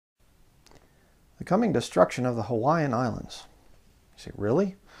coming destruction of the Hawaiian Islands. You say, really?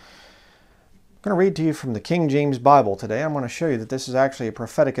 I'm going to read to you from the King James Bible today. I'm going to show you that this is actually a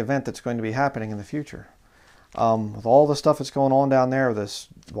prophetic event that's going to be happening in the future. With all the stuff that's going on down there, this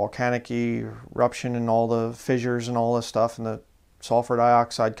volcanic eruption and all the fissures and all this stuff, and the sulfur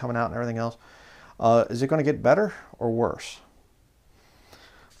dioxide coming out and everything else, is it going to get better or worse?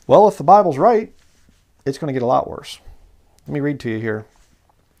 Well, if the Bible's right, it's going to get a lot worse. Let me read to you here.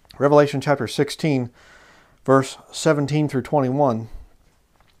 Revelation chapter 16, verse 17 through 21.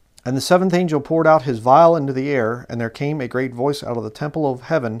 And the seventh angel poured out his vial into the air, and there came a great voice out of the temple of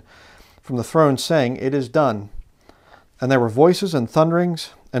heaven from the throne, saying, It is done. And there were voices and thunders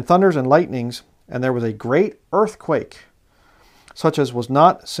and lightnings, and there was a great earthquake, such as was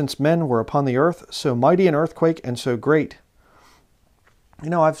not since men were upon the earth, so mighty an earthquake and so great. You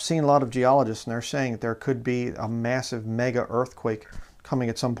know, I've seen a lot of geologists, and they're saying that there could be a massive mega earthquake coming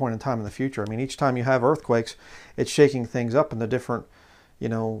at some point in time in the future. I mean, each time you have earthquakes, it's shaking things up in the different,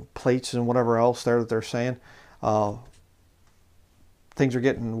 plates and whatever else there that they're saying. Things are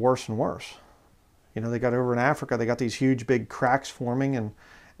getting worse and worse. They got over in Africa, they got these huge big cracks forming, and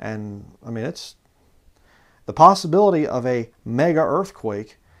I mean, it's the possibility of a mega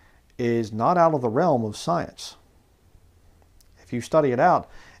earthquake is not out of the realm of science. If you study it out,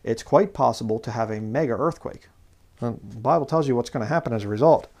 it's quite possible to have a mega earthquake. The Bible tells you what's going to happen as a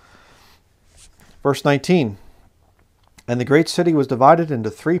result. Verse 19, And the great city was divided into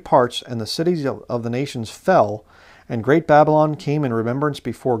 3 parts, and the cities of the nations fell, and great Babylon came in remembrance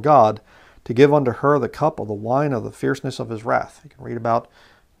before God, to give unto her the cup of the wine of the fierceness of his wrath. You can read about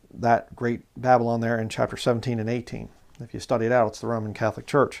that great Babylon there in chapter 17 and 18. If you study it out, it's the Roman Catholic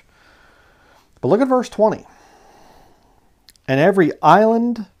Church. But look at verse 20. And every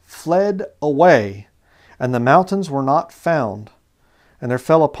island fled away, and the mountains were not found. And there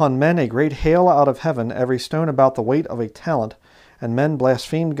fell upon men a great hail out of heaven, every stone about the weight of a talent. And men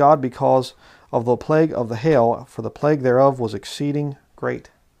blasphemed God because of the plague of the hail, for the plague thereof was exceeding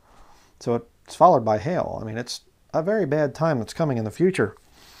great. So it's followed by hail. I mean, it's a very bad time that's coming in the future.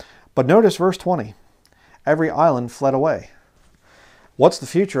 But notice verse 20. Every island fled away. What's the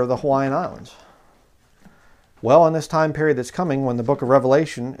future of the Hawaiian Islands? Well, in this time period that's coming, when the book of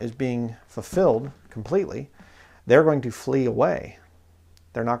Revelation is being fulfilled completely, they're going to flee away.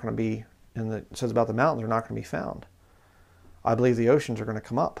 They're not going to be, it says about the mountains, they're not going to be found. I believe the oceans are going to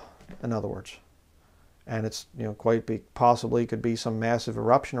come up, in other words. And it's, possibly could be some massive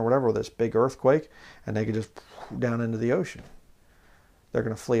eruption or whatever, with this big earthquake, and they could just down into the ocean. They're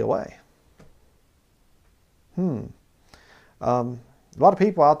going to flee away. A lot of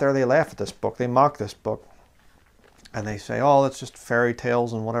people out there, they laugh at this book. They mock this book. And they say, oh, it's just fairy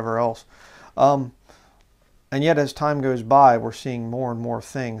tales and whatever else. And yet, as time goes by, we're seeing more and more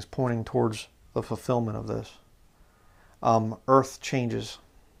things pointing towards the fulfillment of this. Earth changes.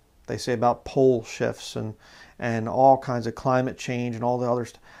 They say about pole shifts and all kinds of climate change and all the other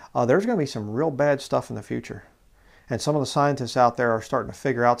stuff. There's going to be some real bad stuff in the future. And some of the scientists out there are starting to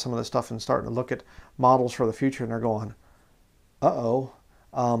figure out some of this stuff and starting to look at models for the future. And they're going,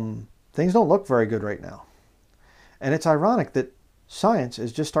 things don't look very good right now. And it's ironic that science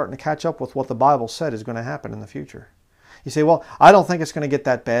is just starting to catch up with what the Bible said is going to happen in the future. You say, well, I don't think it's going to get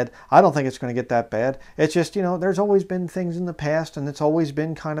that bad. I don't think it's going to get that bad. It's just, there's always been things in the past, and it's always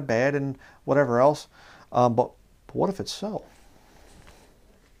been kind of bad and whatever else. But what if it's so?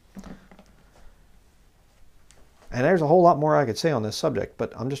 And there's a whole lot more I could say on this subject,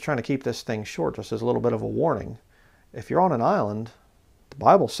 but I'm just trying to keep this thing short, just as a little bit of a warning. If you're on an island, the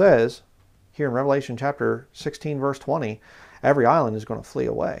Bible says, here in Revelation chapter 16, verse 20, every island is going to flee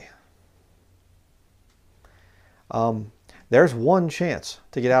away. There's one chance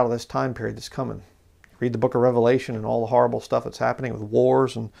to get out of this time period that's coming. Read the book of Revelation and all the horrible stuff that's happening with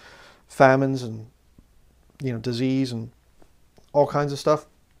wars and famines and disease and all kinds of stuff.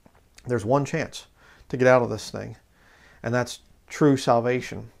 There's one chance to get out of this thing, and that's true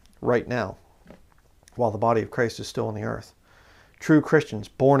salvation right now while the body of Christ is still on the earth. True Christians,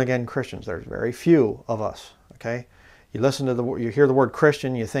 born again Christians, there's very few of us, okay? You listen to you hear the word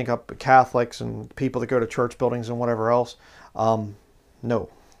Christian, you think up Catholics and people that go to church buildings and whatever else. No, all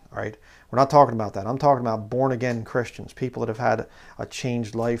right? We're not talking about that. I'm talking about born again Christians, people that have had a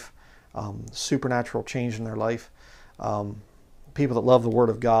changed life, supernatural change in their life, people that love the Word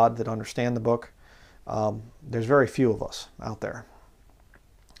of God, that understand the book. There's very few of us out there.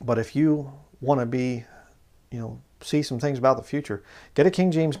 But if you want to be, see some things about the future, get a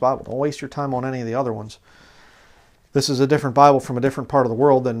King James Bible. Don't waste your time on any of the other ones. This is a different Bible from a different part of the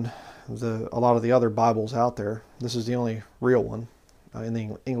world than a lot of the other Bibles out there. This is the only real one in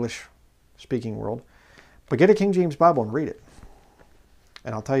the English speaking world. But get a King James Bible and read it.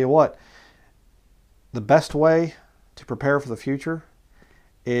 And I'll tell you what, the best way to prepare for the future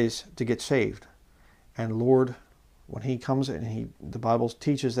is to get saved. And Lord, when he comes and the Bible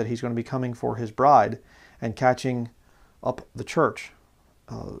teaches that he's going to be coming for his bride and catching up the church.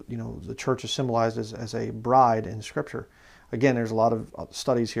 The church is symbolized as a bride in Scripture. Again, there's a lot of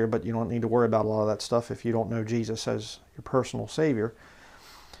studies here, but you don't need to worry about a lot of that stuff if you don't know Jesus as your personal Savior.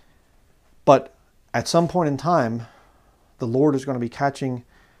 But at some point in time, the Lord is going to be catching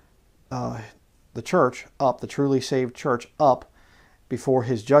the church up, the truly saved church up, before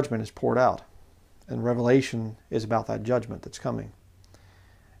his judgment is poured out. And Revelation is about that judgment that's coming.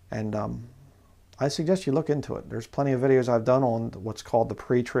 And I suggest you look into it. There's plenty of videos I've done on what's called the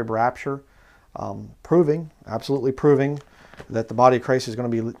pre-trib rapture, absolutely proving that the body of Christ is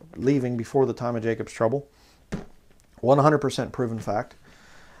going to be leaving before the time of Jacob's trouble. 100% proven fact.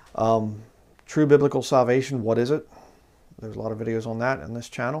 True biblical salvation, what is it? There's a lot of videos on that in this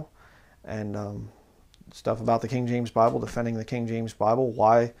channel. And stuff about the King James Bible, defending the King James Bible,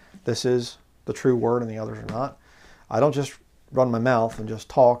 why this is the true word and the others are not. I don't just run my mouth and just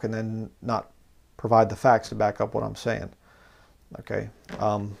talk and then not provide the facts to back up what I'm saying. Okay.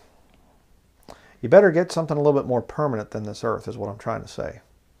 You better get something a little bit more permanent than this earth is what I'm trying to say.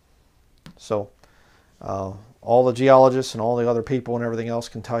 So all the geologists and all the other people and everything else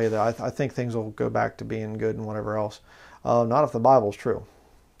can tell you that I think things will go back to being good and whatever else. Not if the Bible is true.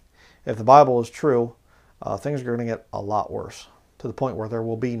 If the Bible is true, things are going to get a lot worse, to the point where there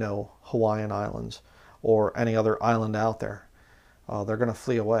will be no Hawaiian Islands or any other island out there. They're going to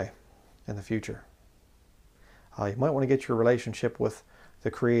flee away in the future. You might want to get your relationship with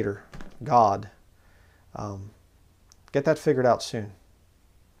the Creator, God. Get that figured out soon.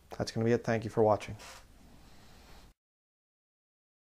 That's going to be it. Thank you for watching.